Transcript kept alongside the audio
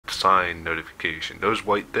sign notification. Those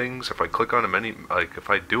white things, if I click on them like if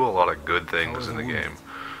I do a lot of good things in the game,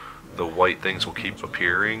 the white things will keep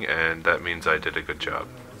appearing, and that means I did a good job.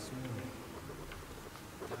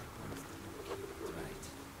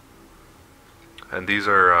 And these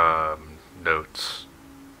are notes,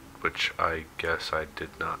 which I guess I did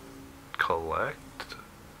not collect.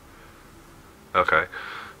 Okay.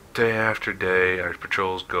 Day after day, our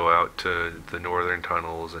patrols go out to the northern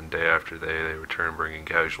tunnels, and day after day, they return bringing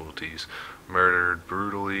casualties. Murdered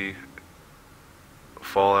brutally.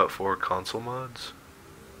 Fallout 4 console mods?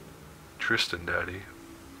 Tristan Daddy.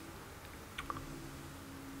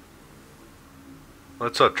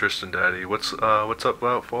 What's up, Tristan Daddy? What's up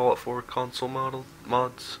about Fallout 4 console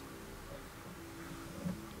mods?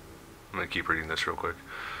 I'm gonna keep reading this real quick.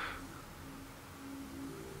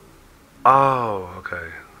 Oh, okay.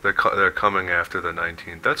 They're coming after the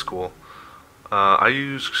 19th. That's cool. I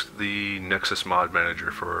used the Nexus mod manager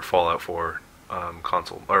for Fallout 4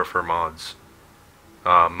 console or for mods.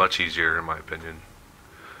 Much easier in my opinion.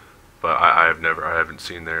 But I haven't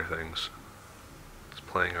seen their things. It's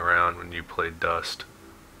playing around when you played Dust.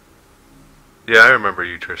 Yeah, I remember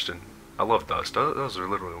you, Tristan. I love Dust. Those are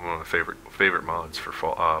literally one of my favorite mods for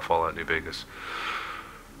Fallout New Vegas.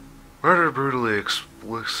 Murder brutally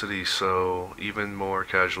explicitly so, even more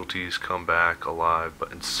casualties come back alive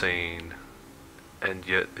but insane, and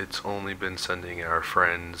yet it's only been sending our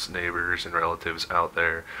friends, neighbors, and relatives out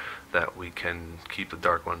there that we can keep the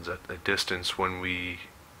Dark Ones at a distance. When we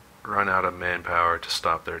run out of manpower to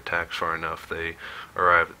stop their attacks far enough, they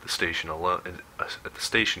arrive at the station alone. At the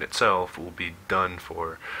station itself will be done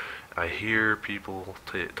for. I hear people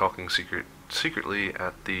talking secretly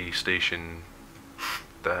at the station.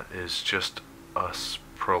 That is just us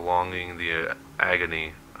prolonging the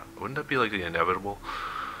agony. Wouldn't that be like the inevitable?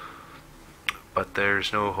 But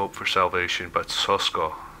there's no hope for salvation but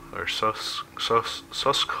Susko, or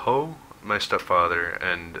Susko, my stepfather,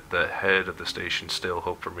 and the head of the station still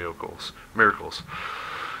hope for miracles.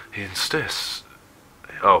 He insists.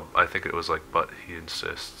 Oh, I think it was like, but he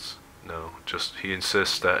insists. No, just he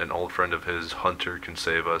insists that an old friend of his, Hunter, can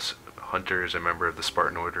save us. Hunter is a member of the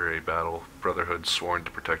Spartan Order, a battle brotherhood sworn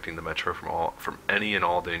to protecting the Metro from any and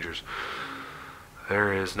all dangers.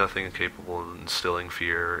 There is nothing capable of instilling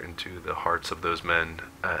fear into the hearts of those men.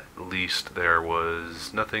 At least there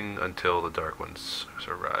was nothing until the Dark Ones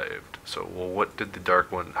arrived. So, well, what did the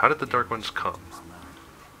Dark One? How did the Dark Ones come?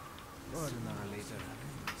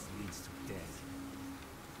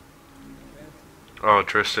 Oh,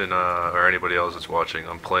 Tristan, or anybody else that's watching,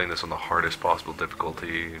 I'm playing this on the hardest possible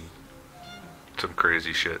difficulty. Some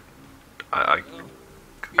crazy shit. I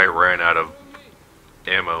ran out of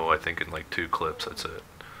ammo, I think, in like 2 clips. That's it.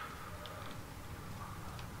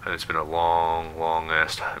 And it's been a long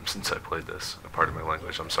ass time since I played this. Pardon my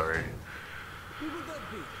language, I'm sorry.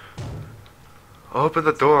 Open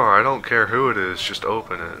the door, I don't care who it is, just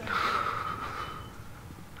open it.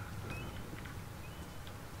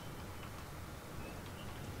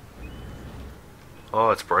 Oh,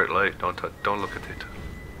 it's bright light, don't look at it.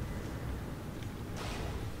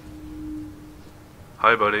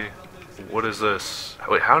 Hi, buddy. What is this?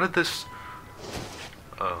 Wait, how did this...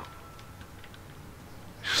 Oh.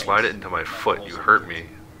 Slide it into my foot, you hurt me.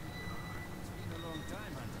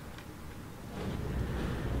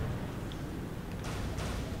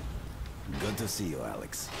 Good to see you,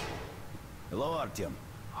 Alex. Hello, Artyom.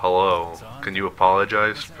 Hello. Can you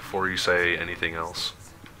apologize before you say anything else?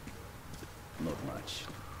 Not much.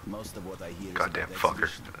 Most of what I hear Goddamn is fucker.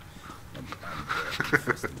 I'm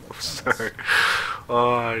Sorry.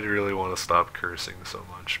 Oh, I really want to stop cursing so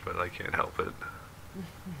much, but I can't help it.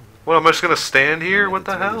 What, am I just gonna stand here? What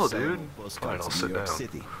the hell, dude? Fine, I'll sit down.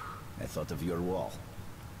 City. I thought of your wall.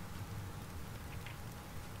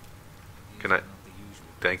 Can I?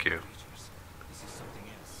 Thank you.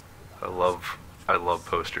 I love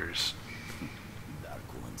posters.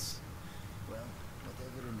 Dark Ones. Well,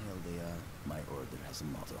 whatever in hell they are, my order has a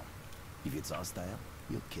motto. If it's hostile,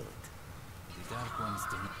 you'll kill it. The Dark Ones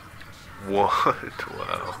do not... What?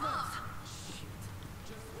 Wow.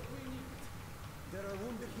 There are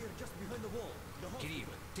wounded here just behind the wall.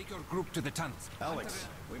 Kirill, take your group to the tunnels. Alex,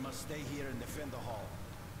 we must stay here and defend the hall.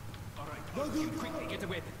 Alright, quickly, get a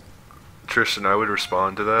weapon. Tristan, I would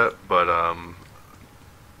respond to that, but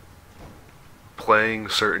playing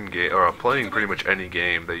playing pretty much any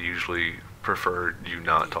game, they usually prefer you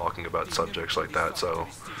not talking about subjects like that. So,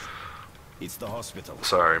 It's the hospital.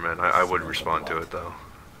 sorry, man. I would respond to it though,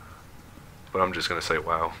 but I'm just gonna say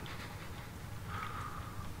wow.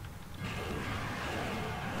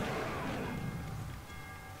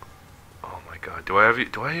 Oh my God, do I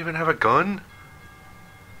even have a gun?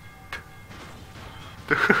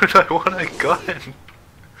 Dude, I want a gun.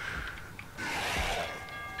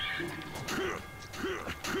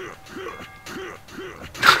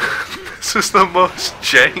 This is the most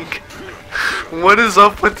jank. What is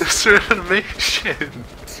up with this animation?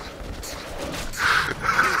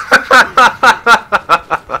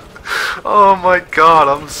 Oh my god,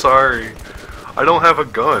 I'm sorry. I don't have a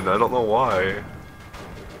gun, I don't know why.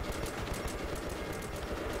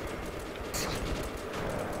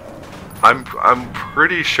 I'm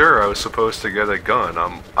pretty sure I was supposed to get a gun.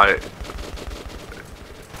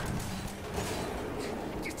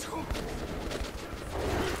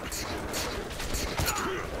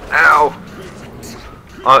 Ow!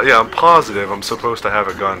 Yeah, I'm positive I'm supposed to have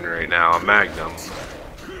a gun right now, a Magnum.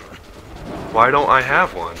 Why don't I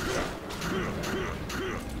have one?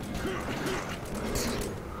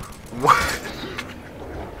 What?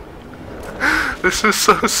 This is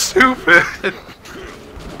so stupid!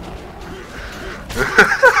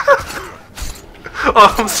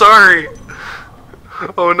 Oh, I'm sorry!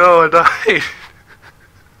 Oh no, I died!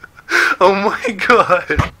 Oh my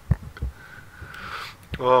god!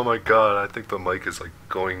 Oh my god, I think the mic is like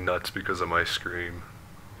going nuts because of my scream.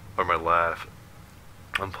 Or my laugh.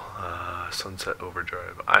 Sunset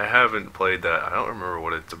Overdrive. I haven't played that. I don't remember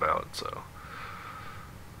what it's about, so.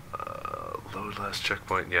 Load last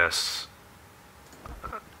checkpoint, yes.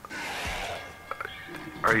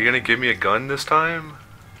 Are you gonna give me a gun this time?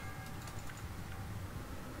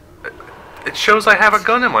 It shows I have a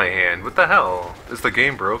gun in my hand. What the hell? Is the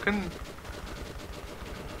game broken?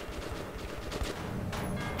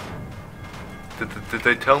 Did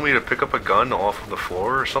they tell me to pick up a gun off of the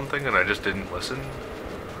floor or something and I just didn't listen?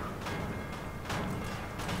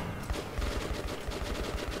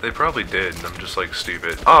 They probably did and I'm just like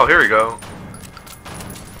stupid. Oh, here we go.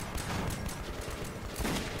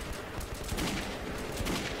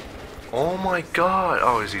 Oh my god.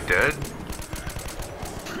 Oh, is he dead?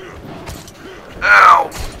 Ow!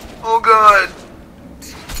 Oh god!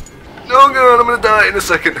 Oh god, I'm gonna die in a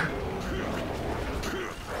second.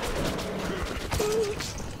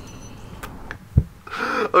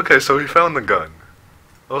 Okay, so he found the gun.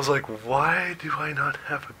 I was like, why do I not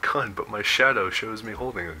have a gun? But my shadow shows me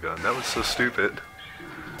holding a gun. That was so stupid.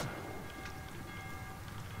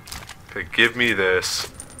 Okay, give me this.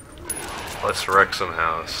 Let's wreck some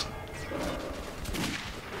house.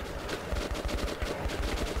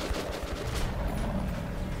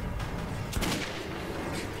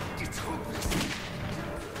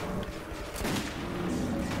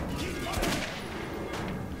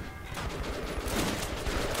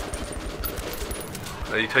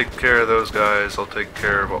 Now you take care of those guys, I'll take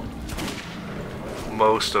care of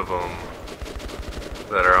most of them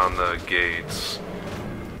that are on the gates.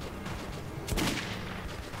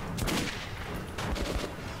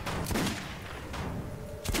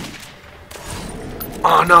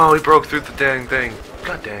 Oh no, he broke through the dang thing.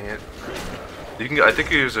 God dang it. You can, I think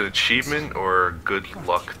there's an achievement or a good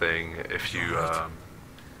luck thing if you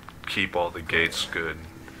keep all the gates good.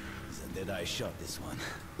 Did I shot this one?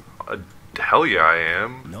 Hell yeah, I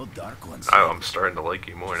am. No dark ones. I'm starting to like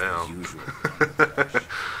you more now. Even when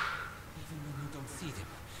you don't see them,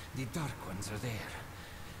 the dark ones are there.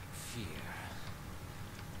 Fear.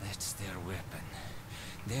 That's their weapon.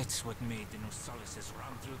 That's what made the Nosalises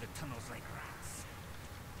run through the tunnels like rats.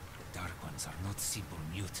 The dark ones are not simple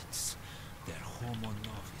mutants. They're Homo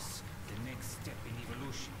novis, the next step in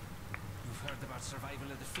evolution. You've heard about survival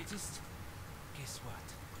of the fittest? Guess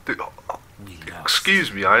what? Dude,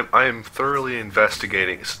 excuse me, I am thoroughly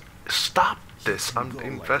investigating. Stop this! I'm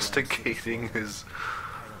investigating his.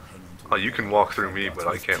 Oh, you can walk through me, but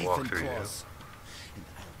I can't walk through you. And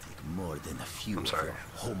I'll take more than a few I'm sorry. of your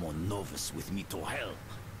Homo novus with me to hell.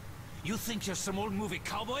 You think you're some old movie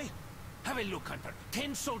cowboy? Have a look, Hunter.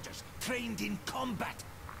 10 soldiers trained in combat.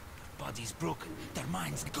 Their bodies broken, their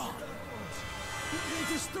minds gone.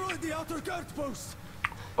 They destroyed the outer guard post!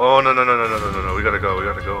 Oh no, we gotta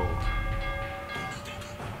go.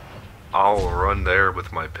 I'll run there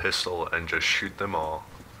with my pistol and just shoot them all.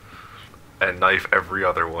 And knife every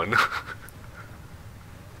other one.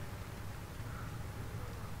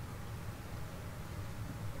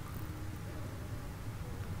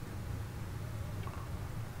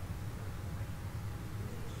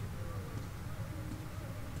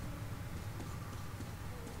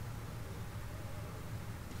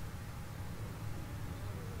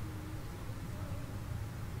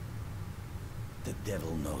 The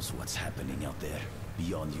devil knows what's happening out there,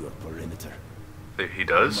 beyond your perimeter. He You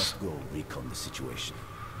does? must go recon the situation.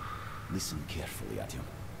 Listen carefully, Artyom.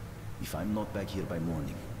 If I'm not back here by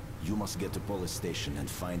morning, you must get to police station and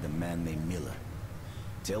find a man named Miller.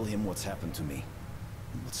 Tell him what's happened to me.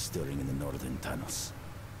 and what's stirring in the northern tunnels.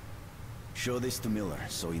 Show this to Miller,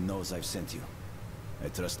 so he knows I've sent you. I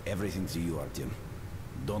trust everything to you, Artyom.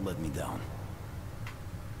 Don't let me down.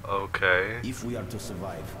 Okay. If we are to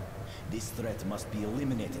survive, this threat must be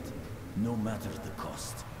eliminated, no matter the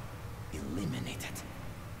cost. Eliminated.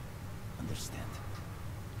 Understand?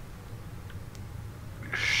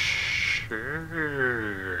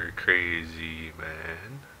 Sure, crazy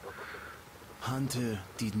man. Hunter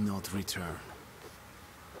did not return.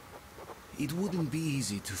 It wouldn't be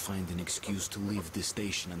easy to find an excuse to leave the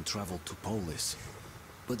station and travel to Polis,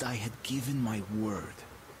 but I had given my word.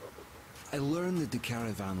 I learned that the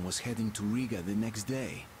caravan was heading to Riga the next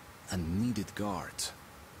day and needed guards.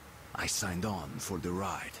 I signed on for the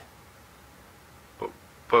ride.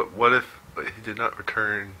 But what if he did not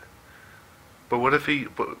return? But what if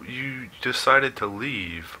you decided to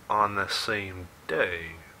leave on the same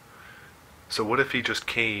day? So what if he just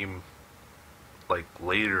came like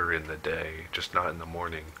later in the day, just not in the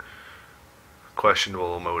morning?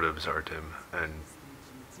 Questionable motives, Artem, and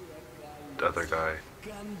the other guy.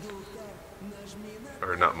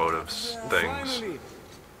 Or not motives, things. Finally!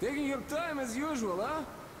 Taking your time as usual, huh?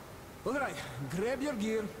 Alright, grab your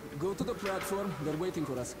gear, go to the platform, they're waiting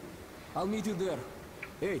for us. I'll meet you there.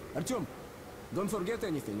 Hey, Artyom, don't forget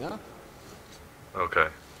anything, huh? Okay.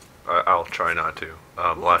 I'll try not to.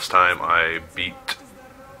 Last time I beat...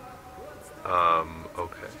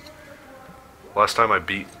 okay. Last time I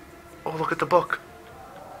beat... Oh, look at the book!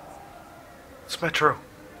 It's Metro.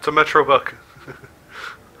 It's a Metro book.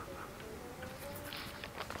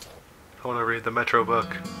 I want to read the Metro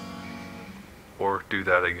book. Or do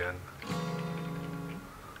that again.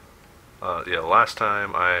 Yeah, last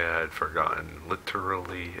time I had forgotten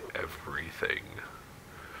literally everything.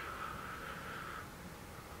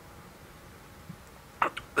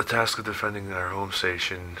 The task of defending our home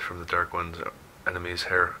station from the Dark One's enemies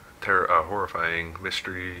horrifying,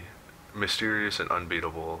 mysterious and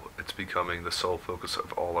unbeatable. It's becoming the sole focus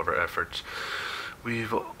of all of our efforts.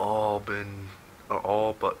 We've all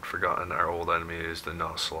but forgotten our old enemy is the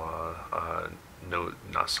Nasalazes,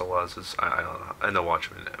 I don't know, and the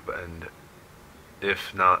Watchmen, and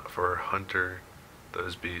if not for Hunter,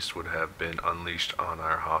 those beasts would have been unleashed on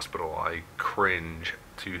our hospital. I cringe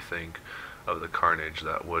to think of the carnage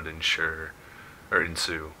that would ensue.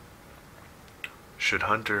 Should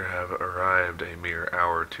Hunter have arrived a mere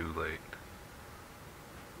hour too late?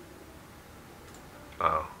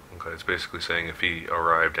 Oh, okay, it's basically saying if he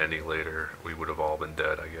arrived any later, we would have all been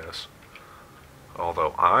dead, I guess.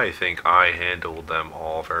 Although I think I handled them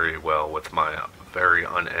all very well with my very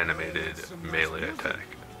unanimated melee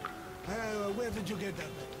attack. Where did you get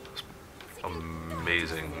that?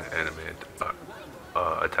 Amazing animated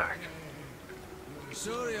attack.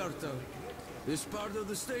 Sorry, Artyom. This part of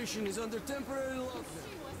the station is under temporary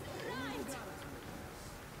lockdown.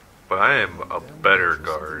 But I am a better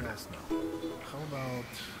guard. How about...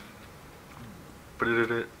 But it. So,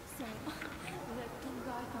 the king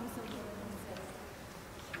guy comes over and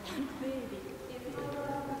says, baby, if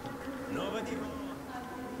Nobody.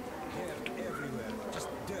 Dirt everywhere. Just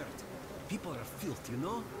dirt. People are filth, you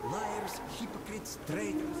know? Liars, hypocrites,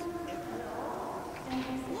 traitors.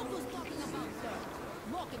 what was talking about, sir?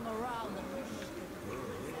 Walking around and...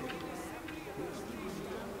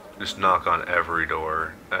 Just knock on every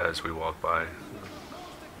door as we walk by.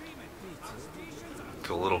 It's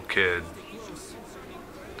a little kid.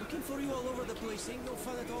 Looking for you all over the place ain't no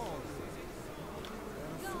fun at all.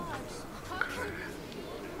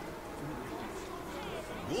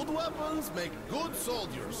 Good weapons make good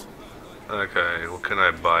soldiers. Okay, what can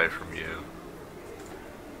I buy from you?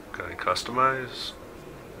 Can I customize?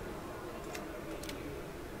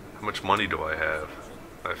 How much money do I have?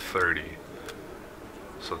 I have 30.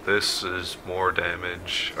 So this is more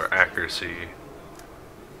damage or accuracy.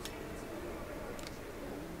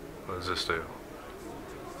 What does this do?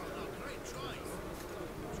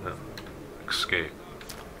 No. Escape.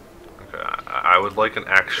 Okay, I would like an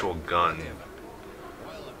actual gun.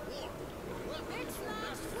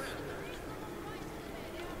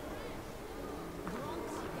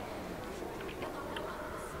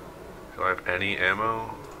 Do I have any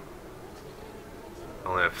ammo? I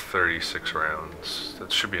only have 36 rounds.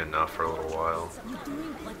 That should be enough for a little while. You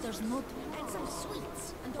drink like there's no... And some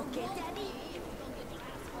sweets. And okay, Daddy?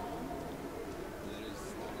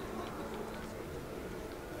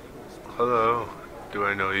 Hello. Do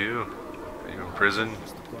I know you? Are you in prison?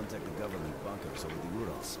 Used to contact the government bunkers over the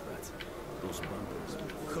Urals, but those bunkers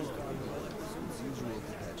were covered in bullets. Usual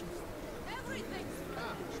detachment.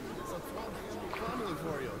 Family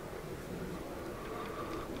for you.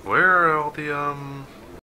 Where are all the